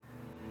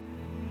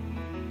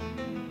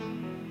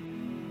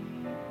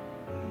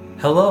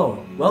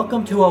Hello,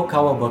 welcome to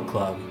Okawa Book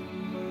Club.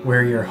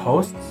 We're your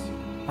hosts.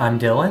 I'm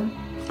Dylan,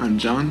 I'm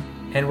John.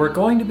 and we're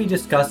going to be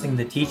discussing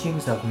the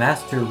teachings of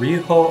Master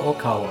Ryuho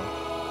Okawa.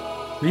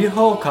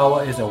 Ryuho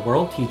Okawa is a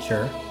world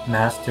teacher,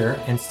 master,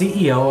 and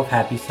CEO of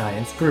Happy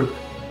Science Group.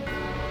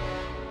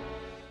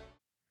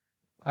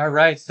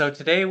 Alright, so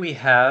today we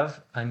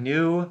have a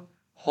new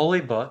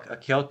holy book, a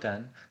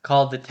Kyoten,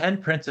 called The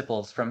 10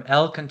 Principles from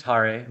El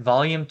Cantare,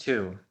 Volume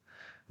 2.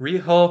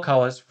 Ryuho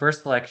Okawa's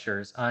first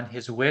lectures on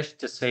his wish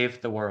to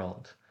save the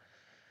world.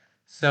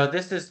 So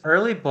this is an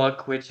early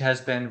book which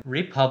has been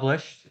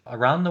republished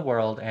around the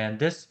world, and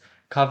this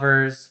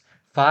covers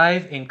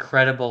 5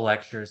 incredible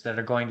lectures that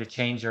are going to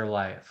change your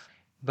life.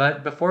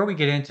 But before we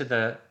get into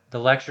the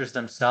lectures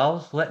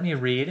themselves, let me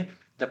read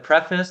the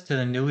preface to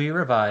the newly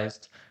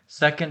revised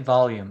second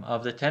volume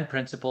of the 10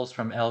 Principles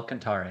from El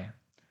Cantare,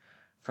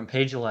 from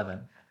page 11.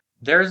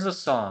 There's a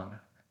song,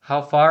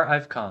 How Far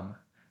I've Come,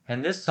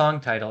 and this song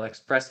title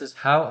expresses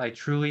how I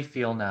truly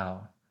feel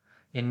now.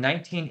 In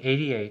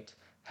 1988,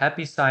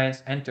 Happy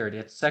Science entered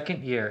its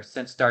second year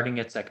since starting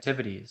its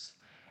activities,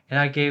 and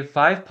I gave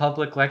 5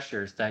 public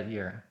lectures that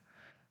year.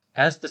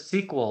 As the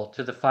sequel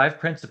to the 5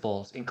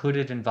 principles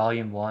included in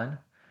Volume 1,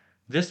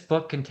 this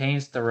book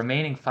contains the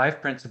remaining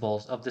 5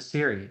 principles of the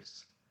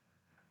series.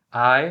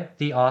 I,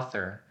 the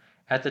author,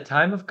 at the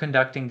time of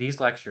conducting these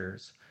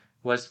lectures,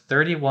 was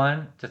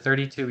 31 to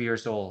 32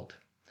 years old.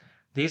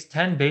 These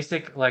 10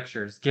 basic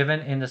lectures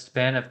given in the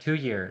span of 2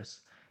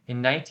 years,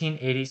 in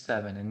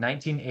 1987 and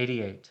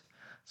 1988,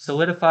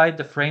 solidified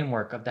the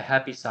framework of the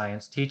Happy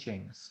Science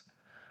teachings.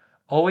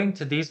 Owing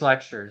to these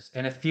lectures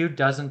and a few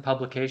dozen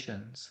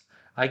publications,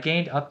 I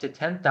gained up to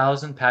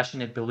 10,000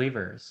 passionate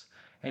believers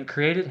and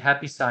created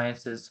Happy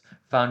Science's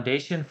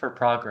Foundation for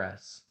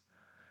Progress.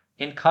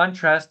 In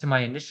contrast to my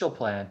initial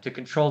plan to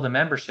control the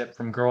membership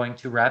from growing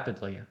too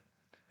rapidly.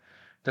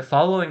 The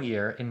following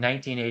year, in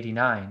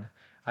 1989,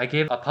 I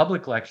gave a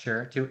public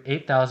lecture to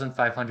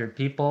 8,500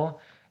 people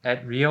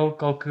at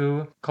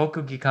Ryogoku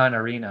Kokugikan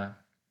Arena.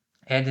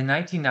 And in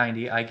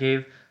 1990, I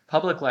gave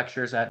public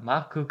lectures at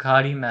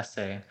Makukari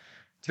Messe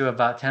to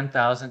about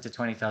 10,000 to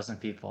 20,000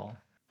 people.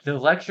 The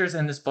lectures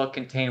in this book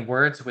contain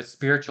words with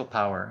spiritual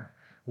power,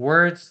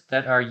 words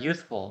that are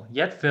youthful,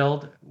 yet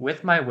filled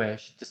with my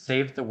wish to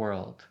save the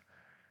world.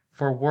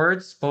 For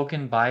words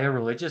spoken by a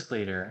religious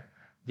leader,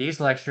 these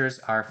lectures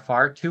are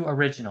far too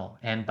original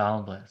and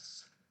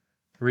boundless.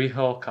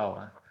 Ryuho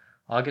Okawa,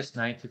 August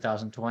 9,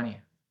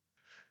 2020.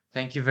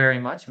 Thank you very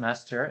much,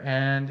 Master.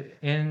 And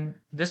in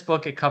this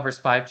book, it covers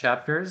 5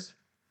 chapters.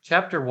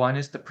 Chapter 1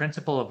 is the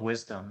principle of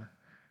wisdom.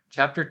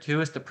 Chapter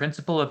 2 is the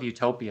principle of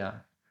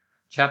utopia.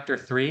 Chapter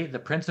 3, the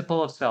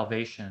principle of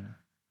salvation.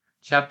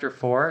 Chapter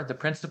 4, the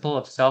principle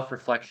of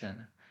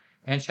self-reflection.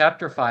 And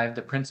Chapter 5,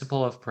 the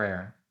principle of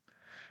prayer.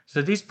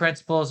 So these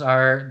principles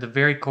are the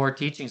very core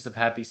teachings of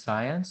Happy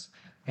Science.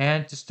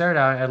 And to start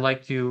out, I'd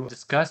like to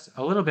discuss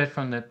a little bit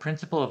from the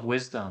principle of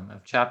wisdom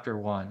of Chapter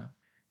 1.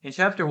 In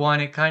Chapter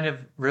 1, it kind of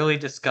really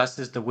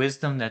discusses the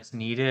wisdom that's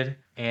needed,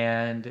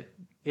 and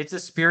it's a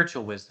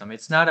spiritual wisdom.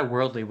 It's not a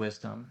worldly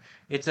wisdom.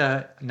 It's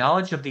a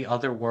knowledge of the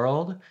other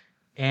world,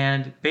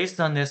 and based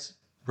on this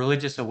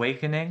religious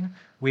awakening,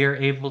 we are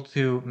able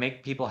to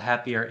make people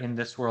happier in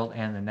this world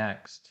and the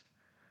next.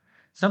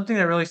 Something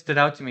that really stood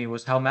out to me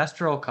was how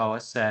Master Okawa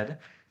said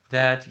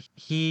that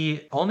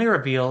he only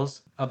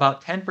reveals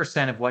about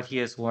 10% of what he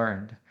has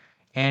learned.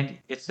 And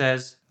it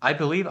says, I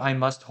believe I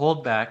must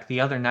hold back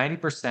the other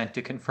 90%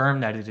 to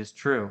confirm that it is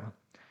true.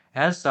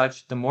 As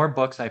such, the more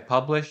books I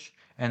publish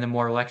and the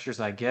more lectures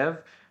I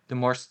give, the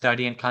more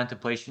study and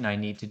contemplation I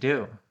need to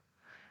do.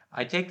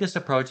 I take this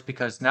approach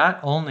because not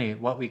only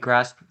what we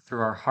grasp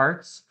through our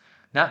hearts,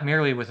 not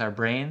merely with our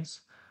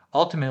brains,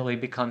 ultimately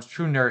becomes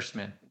true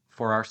nourishment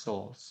for our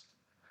souls.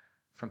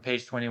 From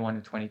page 21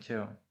 and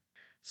 22.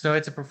 So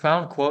it's a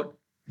profound quote,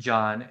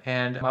 John,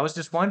 and I was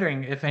just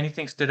wondering if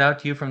anything stood out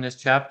to you from this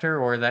chapter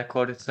or that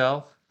quote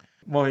itself.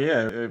 Well,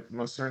 yeah,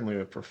 most certainly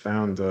a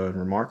profound,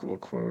 remarkable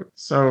quote.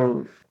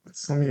 So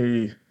let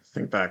me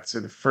think back to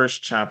the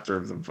first chapter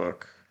of the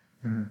book.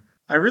 Mm-hmm.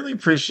 I really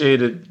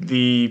appreciated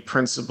the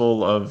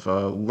principle of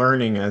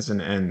learning as an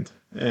end,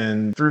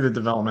 and through the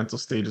developmental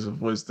stages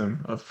of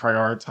wisdom, of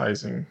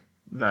prioritizing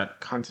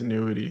that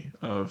continuity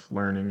of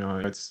learning.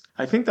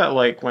 I think that,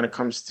 like, when it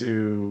comes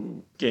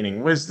to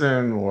gaining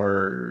wisdom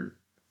or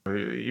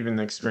even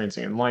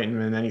experiencing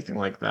enlightenment, anything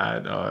like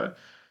that,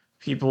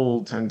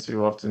 people tend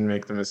to often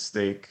make the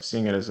mistake of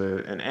seeing it as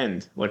an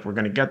end. Like, we're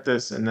going to get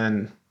this and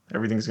then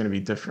everything's going to be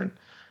different.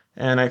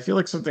 And I feel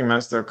like something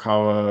Master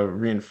Kawa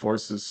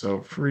reinforces so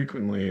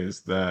frequently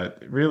is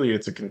that really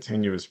it's a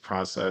continuous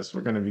process.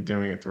 We're going to be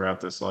doing it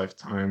throughout this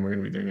lifetime. We're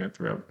going to be doing it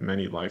throughout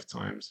many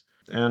lifetimes.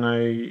 And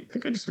I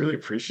think I just really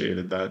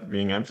appreciated that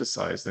being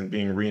emphasized and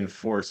being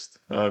reinforced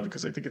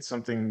because I think it's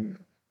something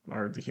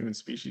the human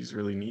species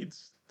really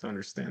needs to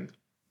understand.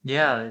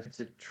 Yeah,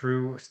 it's a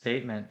true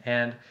statement.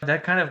 And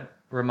that kind of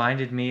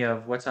reminded me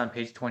of what's on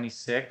page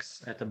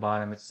 26 at the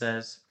bottom. It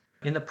says,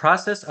 In the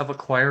process of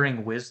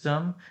acquiring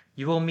wisdom,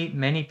 you will meet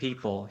many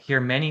people, hear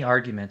many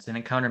arguments, and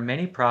encounter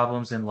many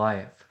problems in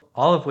life,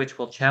 all of which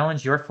will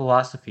challenge your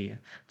philosophy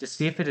to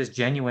see if it is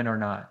genuine or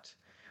not.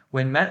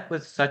 When met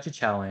with such a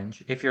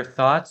challenge, if your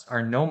thoughts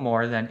are no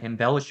more than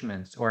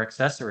embellishments or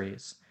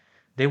accessories,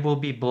 they will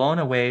be blown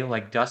away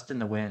like dust in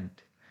the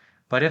wind.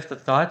 But if the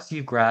thoughts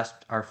you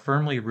grasped are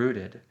firmly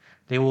rooted,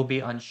 they will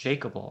be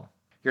unshakable.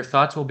 Your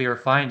thoughts will be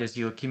refined as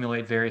you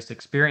accumulate various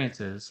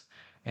experiences,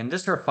 and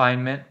this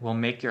refinement will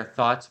make your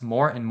thoughts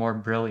more and more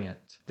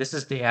brilliant. This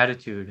is the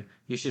attitude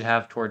you should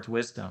have towards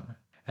wisdom.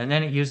 And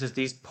then it uses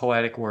these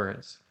poetic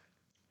words.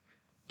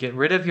 Get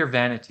rid of your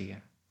vanity.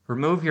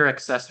 Remove your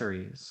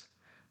accessories.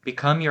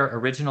 Become your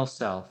original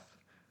self.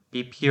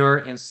 Be pure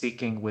in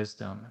seeking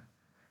wisdom.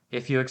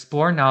 If you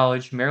explore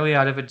knowledge merely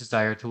out of a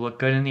desire to look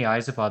good in the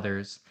eyes of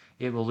others,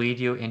 it will lead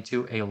you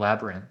into a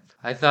labyrinth.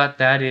 I thought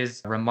that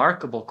is a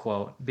remarkable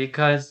quote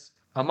because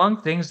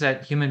among things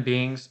that human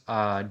beings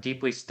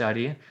deeply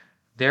study,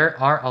 there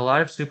are a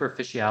lot of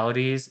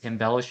superficialities,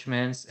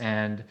 embellishments,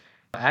 and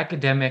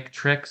academic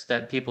tricks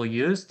that people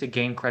use to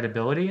gain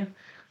credibility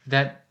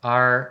that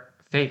are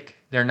fake.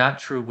 They're not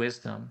true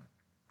wisdom.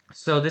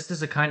 So this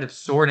is a kind of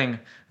sorting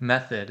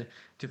method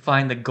to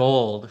find the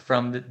gold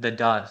from the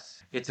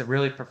dust. It's a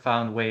really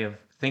profound way of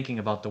thinking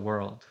about the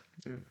world.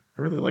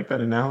 I really like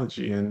that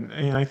analogy, and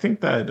I think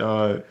that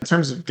in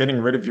terms of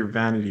getting rid of your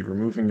vanity,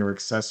 removing your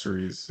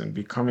accessories, and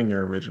becoming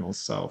your original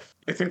self,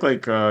 I think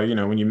like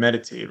when you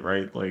meditate,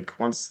 right? Like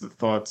once the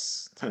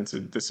thoughts tend to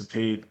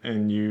dissipate,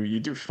 and you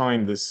do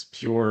find this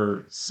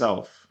pure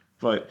self,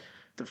 but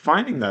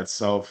defining that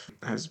self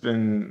has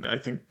been, I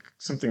think,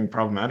 something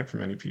problematic for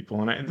many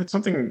people, and that's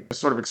something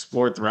sort of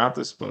explored throughout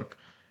this book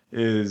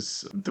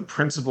is the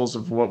principles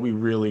of what we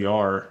really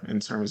are in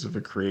terms of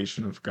a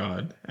creation of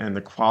God and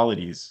the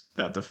qualities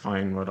that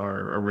define what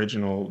our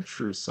original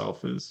true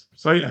self is.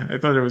 So yeah, I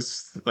thought it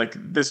was like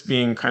this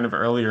being kind of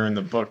earlier in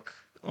the book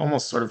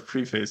almost sort of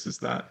prefaces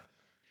that.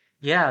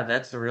 Yeah,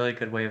 that's a really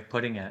good way of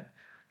putting it.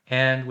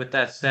 And with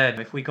that said,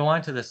 if we go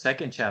on to the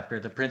second chapter,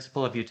 the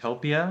principle of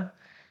utopia,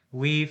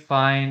 we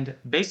find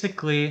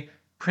basically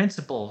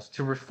principles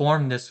to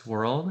reform this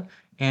world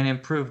and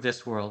improve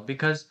this world.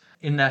 Because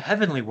in the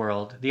heavenly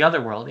world, the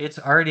other world, it's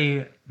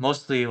already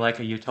mostly like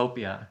a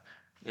utopia.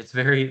 It's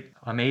very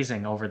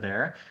amazing over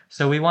there.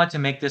 So we want to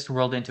make this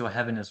world into a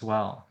heaven as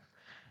well.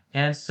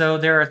 And so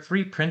there are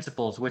three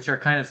principles, which are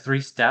kind of three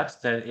steps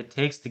that it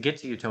takes to get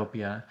to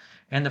utopia.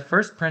 And the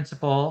first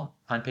principle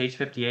on page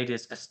 58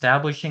 is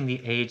establishing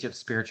the age of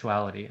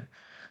spirituality.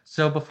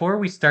 So before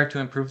we start to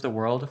improve the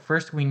world,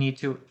 first we need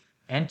to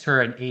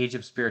enter an age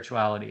of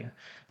spirituality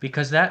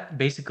because that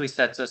basically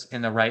sets us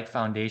in the right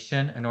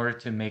foundation in order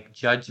to make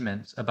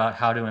judgments about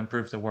how to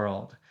improve the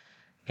world.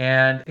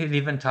 And it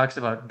even talks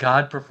about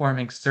God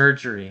performing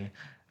surgery.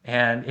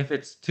 And if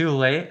it's too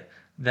late,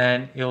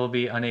 then it will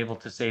be unable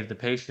to save the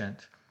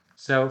patient.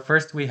 So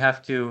first we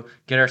have to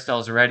get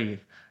ourselves ready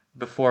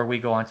before we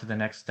go on to the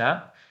next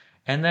step.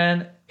 And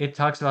then it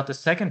talks about the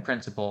second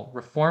principle,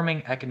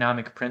 reforming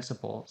economic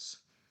principles.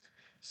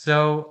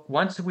 So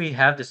once we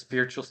have the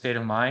spiritual state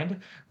of mind,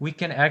 we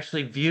can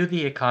actually view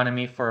the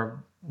economy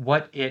for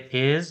what it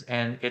is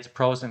and its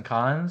pros and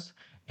cons,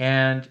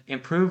 and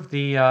improve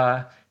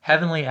the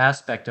heavenly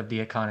aspect of the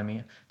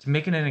economy to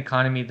make it an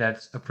economy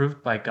that's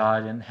approved by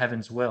God and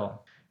heaven's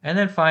will. And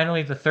then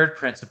finally, the third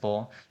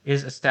principle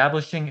is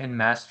establishing and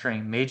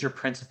mastering major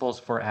principles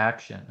for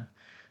action.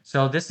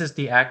 So this is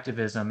the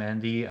activism and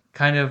the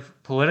kind of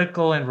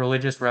political and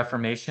religious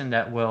reformation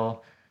that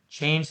will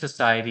change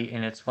society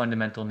in its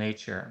fundamental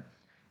nature.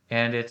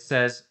 And it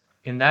says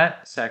in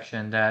that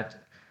section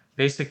that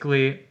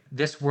basically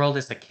this world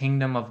is the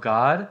kingdom of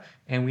God,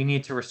 and we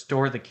need to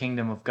restore the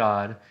kingdom of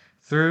God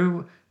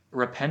through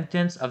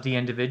repentance of the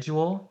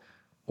individual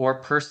or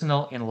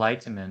personal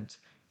enlightenment,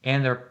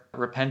 and the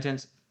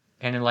repentance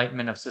and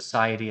enlightenment of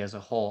society as a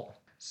whole.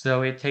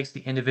 So it takes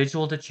the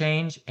individual to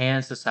change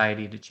and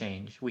society to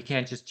change. We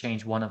can't just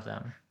change one of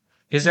them.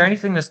 Is there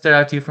anything that stood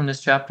out to you from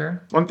this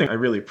chapter? One thing I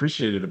really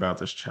appreciated about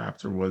this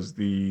chapter was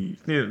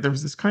there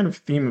was this kind of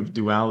theme of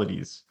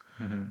dualities,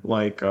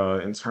 like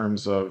in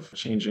terms of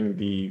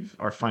changing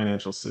our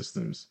financial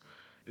systems.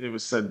 It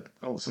was said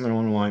something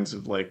along the lines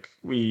of like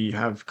we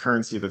have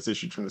currency that's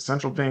issued from the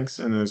central banks,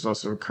 and there's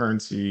also a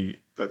currency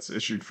that's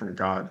issued from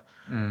God.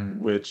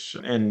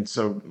 And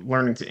so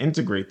learning to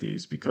integrate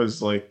these,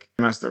 because like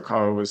Master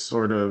Okawa was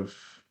sort of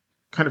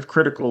kind of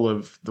critical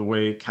of the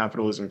way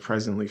capitalism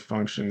presently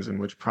functions, in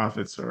which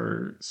profits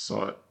are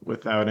sought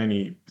without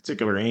any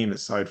particular aim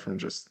aside from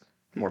just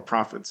more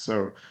profits.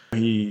 So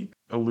he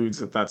alludes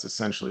that that's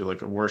essentially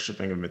like a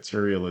worshiping of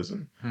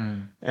materialism.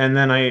 And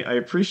then I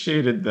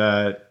appreciated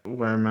that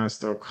where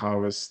Master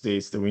Okawa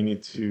states that we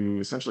need to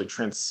essentially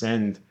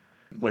transcend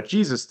what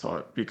Jesus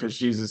taught, because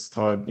Jesus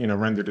taught,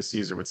 render to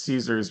Caesar what's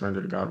Caesar's,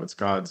 render to God what's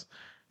God's.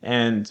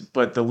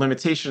 But the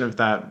limitation of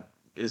that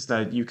is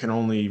that you can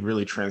only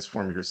really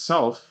transform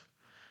yourself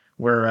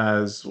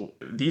Whereas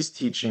these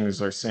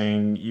teachings are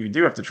saying you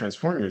do have to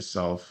transform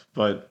yourself,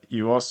 but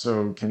you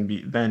also can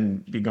be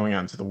going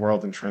out into the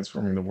world and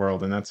transforming the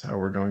world, and that's how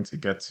we're going to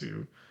get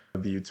to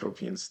the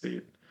utopian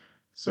state.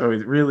 So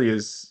it really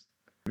is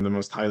the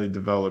most highly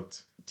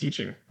developed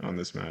teaching on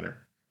this matter.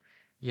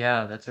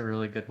 Yeah, that's a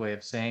really good way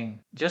of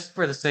saying. Just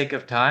for the sake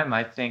of time,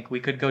 I think we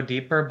could go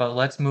deeper, but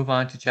let's move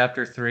on to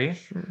chapter 3.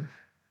 Sure.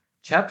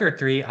 Chapter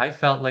 3, I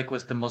felt like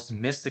was the most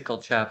mystical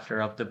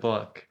chapter of the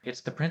book.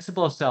 It's the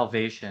principle of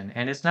salvation,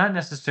 and it's not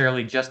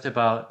necessarily just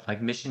about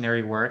like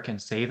missionary work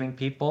and saving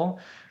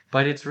people,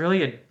 but it's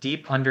really a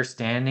deep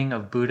understanding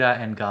of Buddha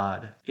and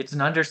God. It's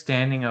an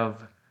understanding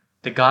of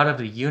the God of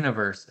the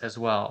universe as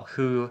well,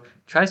 who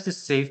tries to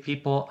save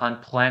people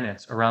on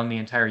planets around the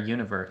entire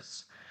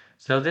universe.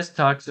 So this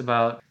talks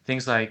about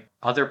things like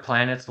other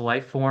planets,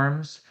 life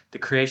forms, the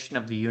creation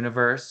of the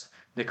universe,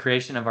 the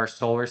creation of our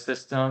solar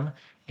system,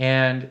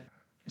 and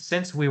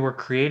since we were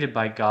created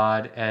by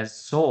God as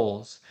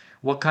souls,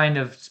 what kind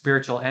of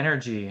spiritual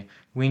energy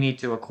we need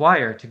to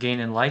acquire to gain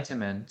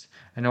enlightenment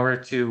in order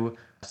to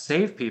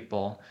save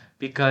people,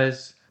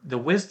 because the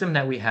wisdom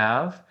that we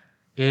have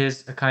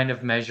is a kind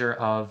of measure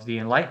of the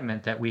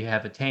enlightenment that we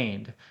have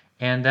attained,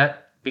 and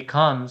that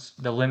becomes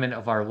the limit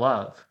of our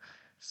love.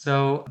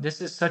 So,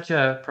 this is such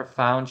a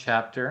profound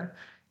chapter,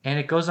 and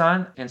it goes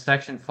on in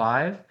section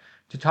 5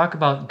 to talk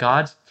about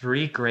God's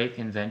three great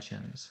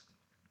inventions.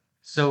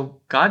 So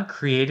God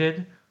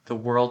created the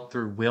world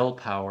through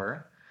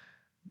willpower,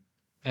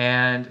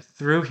 and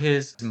through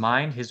his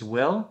mind, his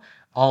will,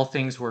 all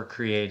things were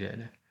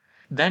created.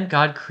 Then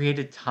God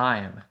created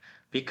time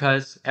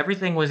because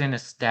everything was in a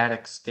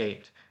static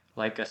state,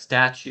 like a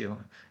statue.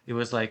 It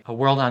was like a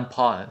world on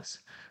pause.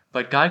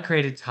 But God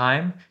created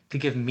time to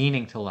give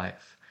meaning to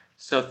life.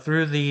 So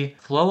through the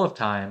flow of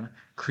time,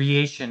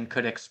 creation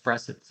could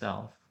express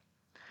itself.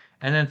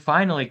 And then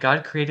finally,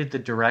 God created the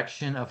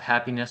direction of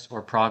happiness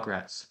or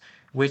progress,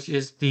 which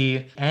is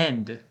the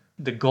end,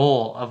 the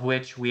goal of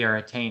which we are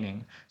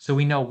attaining. So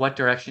we know what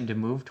direction to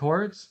move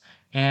towards,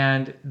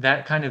 and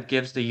that kind of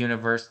gives the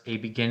universe a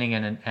beginning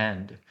and an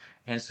end.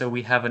 And so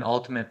we have an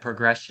ultimate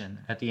progression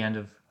at the end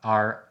of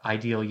our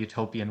ideal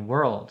utopian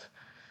world.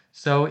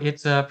 So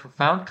it's a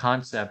profound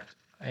concept,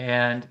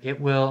 and it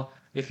will,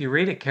 if you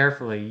read it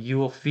carefully, you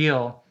will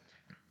feel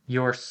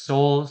your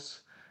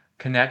soul's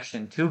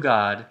connection to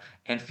God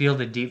and feel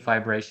the deep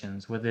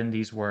vibrations within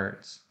these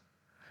words.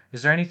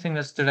 Is there anything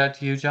that stood out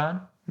to you,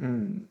 John?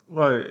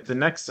 Well, the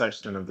next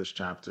section of this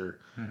chapter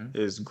Mm-hmm.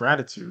 is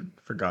gratitude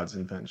for God's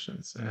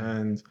inventions. Mm-hmm.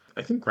 And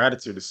I think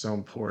gratitude is so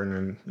important.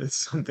 And it's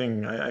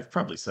something I've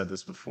probably said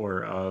this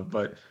before,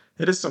 but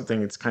it is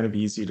something it's kind of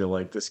easy to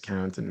like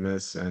discount and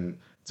miss. And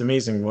it's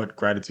amazing what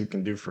gratitude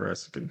can do for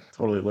us. It can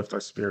totally lift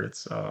our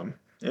spirits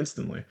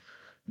instantly.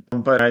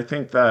 But I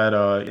think that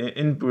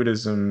in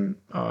Buddhism,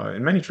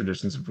 in many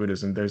traditions of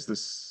Buddhism, there's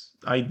this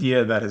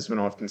idea that has been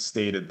often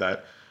stated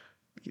that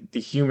the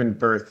human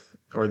birth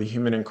or the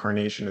human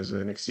incarnation is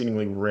an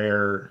exceedingly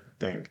rare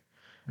thing.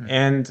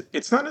 And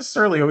it's not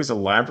necessarily always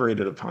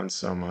elaborated upon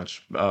so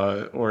much,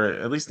 or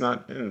at least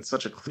not in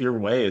such a clear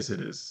way as it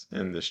is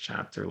in this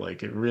chapter.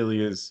 Like it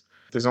really is,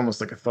 there's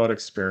almost like a thought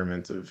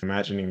experiment of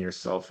imagining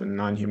yourself in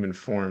non human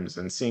forms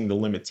and seeing the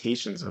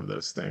limitations of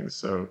those things.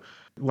 So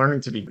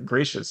learning to be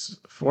gracious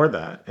for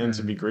that and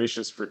to be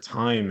gracious for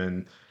time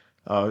and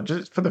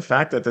just for the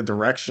fact that the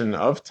direction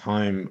of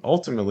time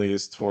ultimately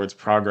is towards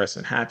progress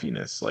and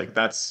happiness. Like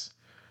that's,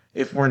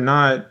 if we're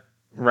not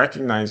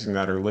recognizing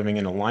that or living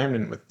in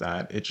alignment with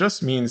that, it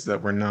just means that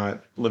we're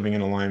not living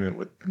in alignment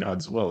with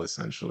God's will,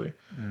 essentially.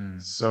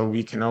 So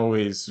we can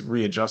always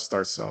readjust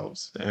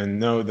ourselves and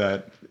know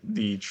that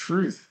the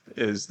truth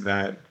is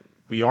that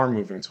we are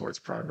moving towards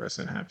progress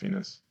and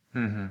happiness.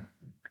 Mm-hmm.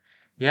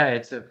 Yeah,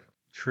 it's a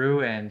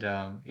true, and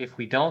if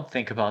we don't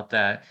think about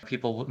that,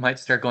 people might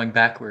start going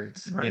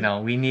backwards. You Right.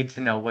 know, we need to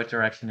know what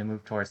direction to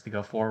move towards to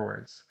go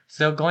forwards.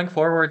 So going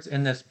forwards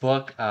in this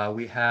book,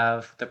 we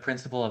have the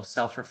principle of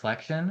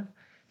self-reflection.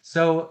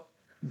 So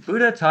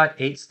Buddha taught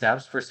 8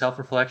 steps for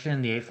self-reflection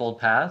in the Eightfold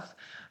Path,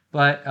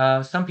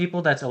 but some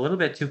people that's a little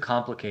bit too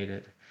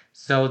complicated.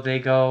 So they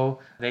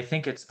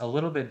think it's a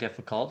little bit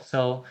difficult.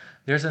 So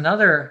there's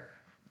another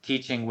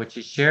teaching which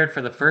is shared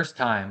for the first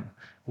time,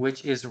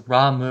 which is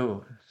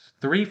Ramu,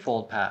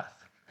 threefold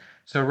path.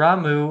 So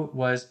Ramu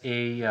was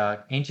a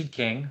ancient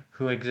king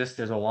who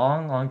existed a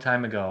long, long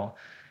time ago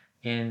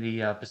in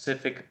the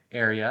Pacific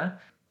area,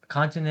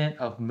 continent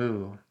of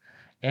Mu.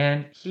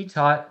 And he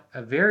taught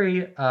a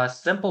very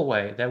simple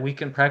way that we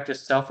can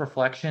practice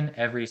self-reflection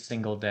every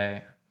single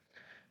day.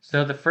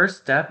 So the first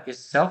step is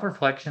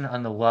self-reflection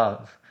on the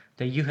love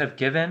that you have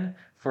given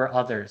for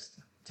others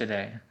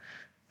today.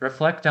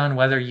 Reflect on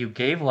whether you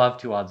gave love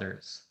to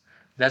others.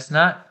 That's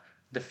not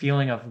the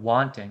feeling of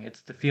wanting,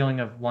 it's the feeling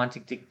of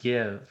wanting to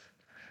give.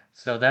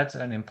 So that's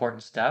an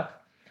important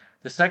step.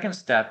 The second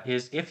step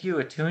is if you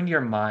attune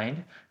your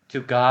mind to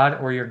God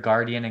or your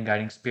guardian and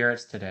guiding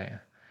spirits today.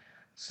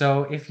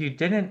 So if you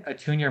didn't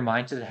attune your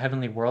mind to the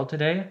heavenly world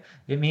today,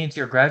 it means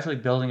you're gradually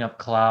building up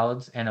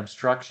clouds and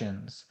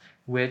obstructions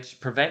which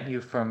prevent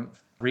you from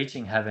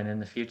reaching heaven in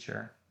the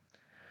future.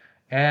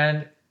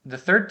 And the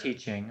third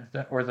teaching,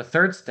 or the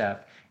third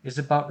step, is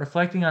about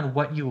reflecting on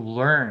what you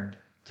learned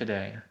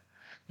today.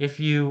 If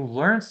you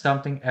learn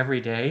something every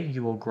day,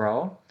 you will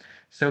grow.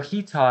 So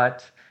he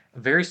taught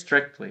very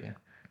strictly,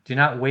 do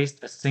not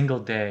waste a single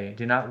day.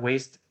 Do not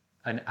waste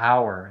an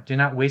hour. Do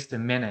not waste a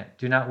minute.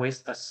 Do not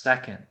waste a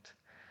second.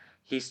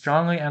 He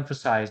strongly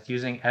emphasized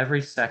using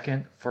every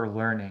second for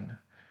learning.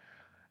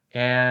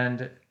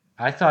 And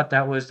I thought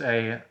that was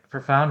a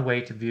profound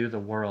way to view the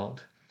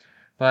world.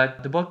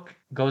 But the book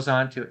goes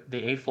on to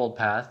the Eightfold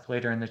Path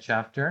later in the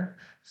chapter.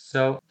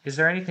 So, is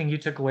there anything you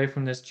took away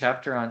from this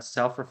chapter on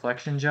self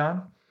reflection,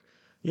 John?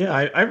 Yeah,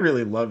 I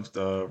really loved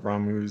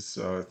Ramu's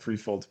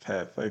Threefold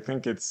Path. I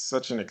think it's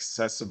such an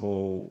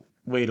accessible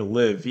way to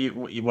live,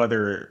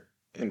 whether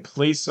in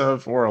place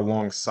of or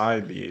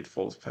alongside the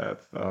Eightfold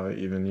Path,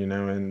 even,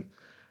 and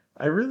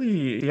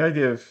the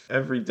idea of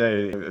every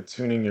day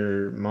attuning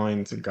your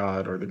mind to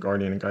God or the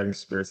guardian and guiding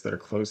spirits that are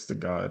close to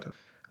God.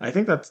 I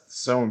think that's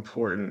so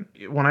important.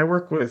 When I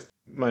work with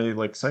my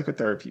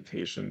psychotherapy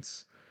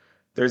patients,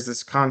 there's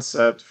this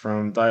concept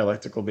from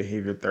dialectical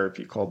behavior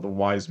therapy called the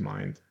wise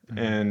mind.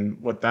 And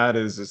what that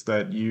is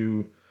that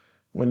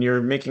when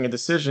you're making a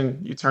decision,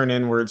 you turn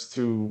inwards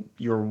to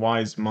your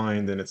wise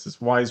mind, and it's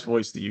this wise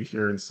voice that you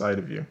hear inside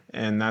of you.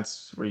 And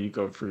that's where you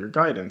go for your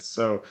guidance.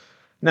 So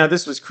now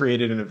this was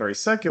created in a very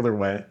secular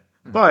way,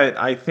 but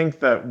I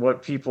think that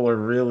what people are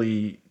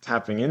really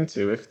tapping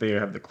into, if they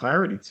have the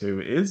clarity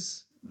to,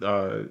 is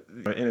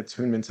in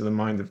attunement to the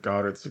mind of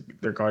God or to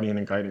their guardian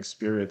and guiding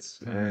spirits.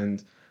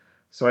 And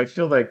so I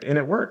feel like, and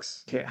it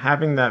works.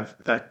 Having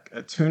that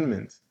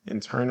attunement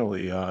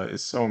internally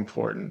is so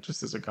important,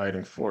 just as a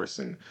guiding force,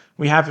 and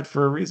we have it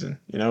for a reason,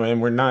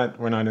 And we're not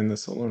in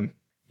this alone.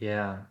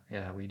 Yeah,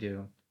 we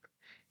do.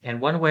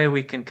 And one way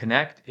we can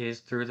connect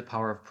is through the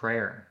power of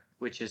prayer,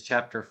 which is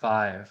chapter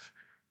 5.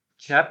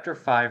 Chapter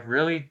 5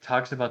 really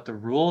talks about the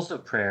rules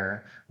of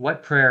prayer,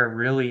 what prayer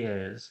really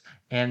is,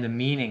 and the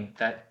meaning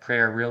that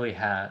prayer really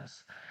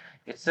has.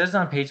 It says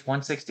on page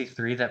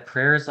 163 that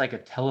prayer is like a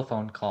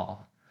telephone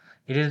call.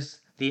 It is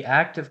the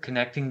act of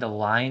connecting the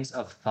lines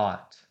of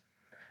thought.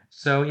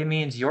 So it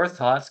means your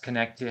thoughts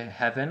connect to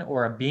heaven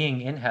or a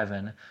being in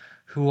heaven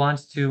who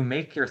wants to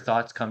make your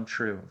thoughts come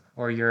true,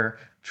 or your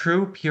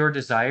true pure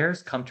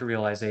desires come to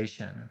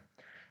realization.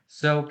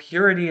 So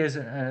purity is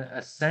an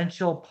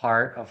essential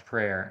part of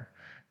prayer.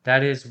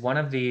 That is one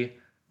of the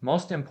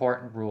most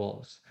important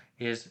rules,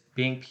 is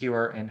being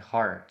pure in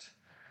heart.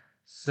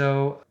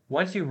 So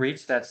once you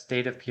reach that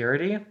state of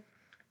purity,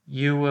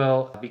 you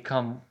will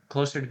become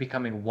closer to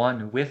becoming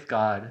one with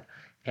God.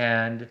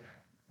 And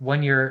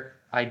when your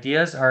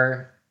ideas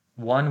are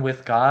one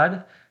with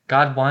God,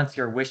 God wants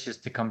your wishes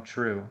to come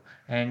true.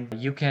 And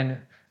you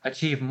can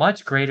achieve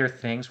much greater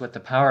things with the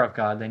power of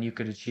God than you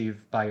could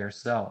achieve by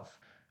yourself.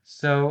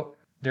 So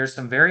there's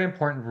some very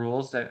important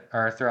rules that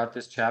are throughout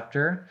this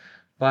chapter,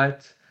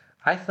 but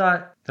I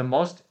thought the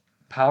most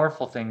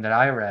powerful thing that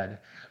I read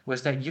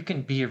was that you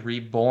can be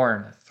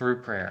reborn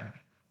through prayer.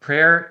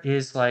 Prayer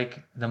is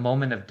like the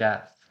moment of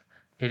death.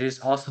 It is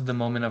also the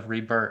moment of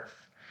rebirth.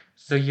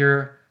 So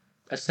you're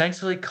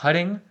essentially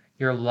cutting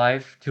your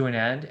life to an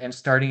end and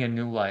starting a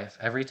new life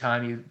every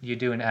time you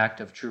do an act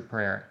of true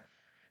prayer.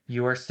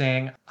 You are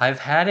saying, I've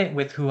had it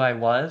with who I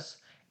was,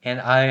 and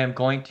I am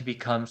going to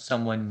become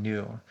someone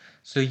new.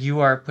 So you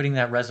are putting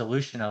that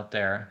resolution out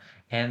there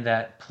and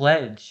that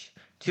pledge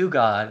to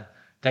God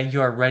that you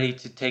are ready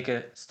to take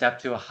a step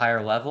to a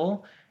higher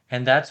level.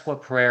 And that's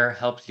what prayer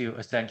helps you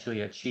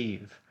essentially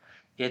achieve.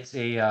 It's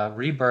a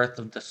rebirth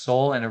of the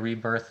soul and a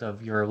rebirth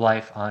of your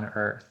life on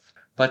earth.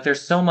 But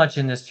there's so much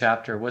in this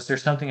chapter. Was there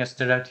something that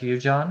stood out to you,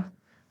 John?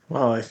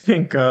 Well, I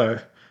think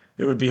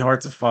it would be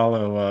hard to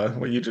follow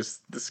what you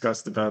just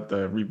discussed about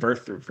the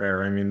rebirth through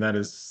prayer. I mean, that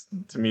is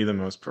to me the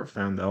most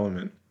profound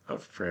element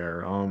of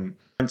prayer.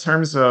 In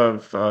terms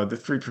of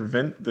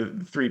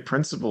the three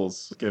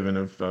principles given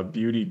of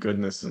beauty,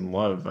 goodness, and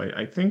love,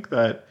 I think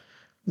that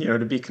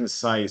to be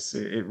concise,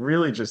 it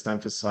really just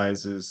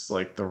emphasizes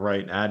like the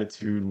right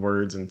attitude,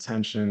 words,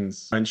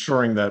 intentions,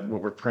 ensuring that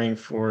what we're praying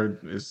for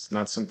is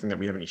not something that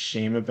we have any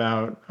shame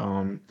about,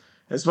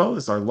 as well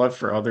as our love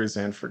for others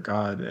and for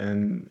God.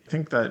 And I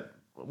think that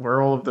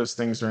where all of those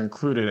things are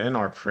included in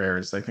our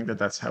prayers, I think that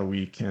that's how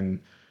we can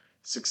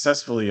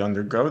successfully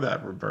undergo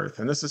that rebirth.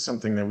 And this is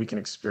something that we can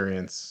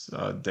experience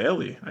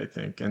daily, I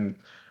think. And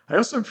I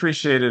also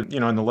appreciated,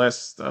 in the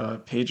last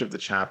page of the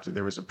chapter,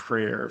 there was a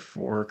prayer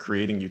for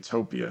creating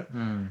utopia.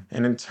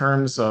 And in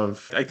terms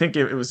of, I think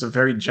it was a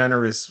very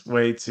generous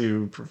way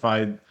to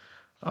provide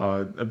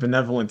a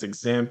benevolent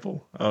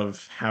example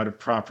of how to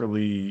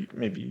properly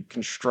maybe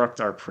construct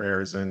our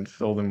prayers and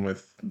fill them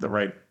with the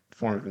right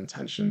form of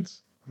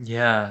intentions.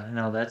 Yeah,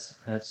 no, that's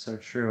so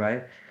true.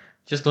 I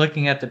just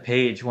looking at the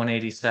page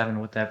 187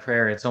 with that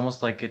prayer, it's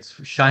almost like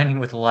it's shining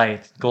with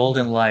light,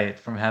 golden light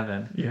from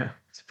heaven. Yeah.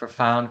 It's a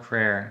profound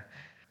prayer.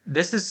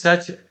 This is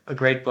such a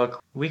great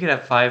book. We could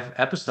have 5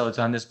 episodes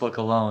on this book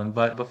alone,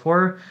 but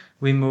before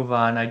we move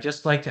on, I'd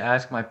just like to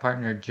ask my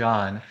partner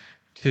John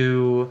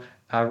to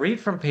Read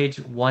from page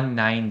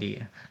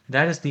 190.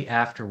 That is the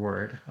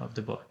afterword of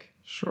the book.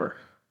 Sure.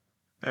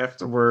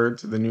 Afterword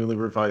to the newly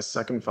revised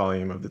second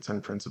volume of the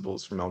 10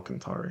 Principles from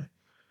El-Kantari.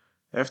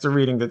 After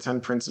reading the 10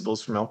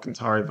 Principles from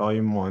El-Kantari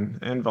Volume 1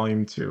 and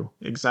Volume 2,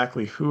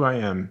 exactly who I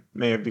am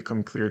may have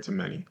become clear to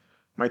many.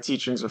 My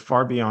teachings are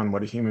far beyond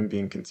what a human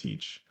being can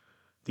teach.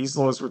 These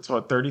laws were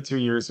taught 32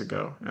 years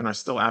ago and are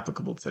still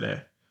applicable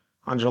today.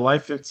 On July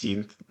 15,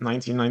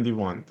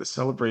 1991, the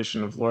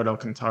celebration of Lord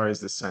El-Kantari's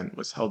descent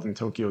was held in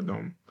Tokyo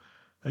Dome.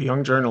 A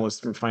young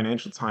journalist from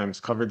Financial Times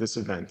covered this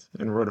event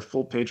and wrote a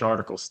full-page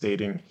article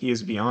stating, "He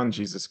is beyond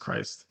Jesus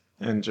Christ,"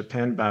 and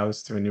 "Japan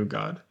bows to a new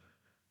God."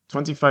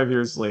 25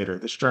 years later,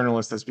 this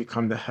journalist has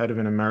become the head of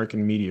an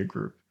American media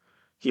group.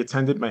 He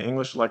attended my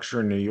English lecture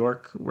in New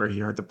York, where he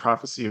heard the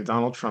prophecy of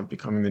Donald Trump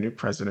becoming the new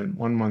president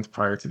 1 month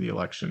prior to the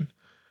election.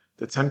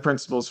 The 10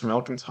 Principles from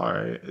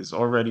El-Kantari is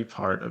already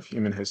part of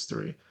human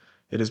history.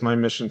 It is my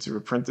mission to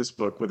reprint this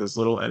book with as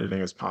little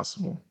editing as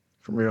possible.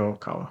 From Ryo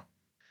Okawa.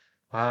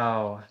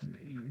 Wow.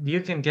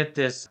 You can get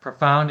this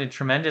profound and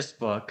tremendous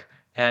book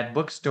at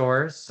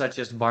bookstores such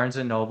as Barnes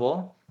 &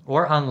 Noble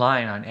or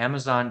online on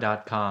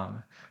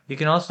Amazon.com. You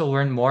can also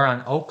learn more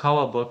on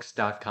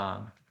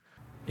okawabooks.com.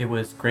 It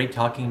was great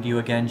talking to you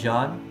again,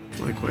 John.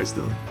 Likewise,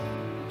 Dylan.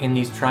 In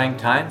these trying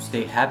times,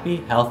 stay happy,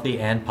 healthy,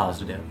 and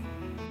positive.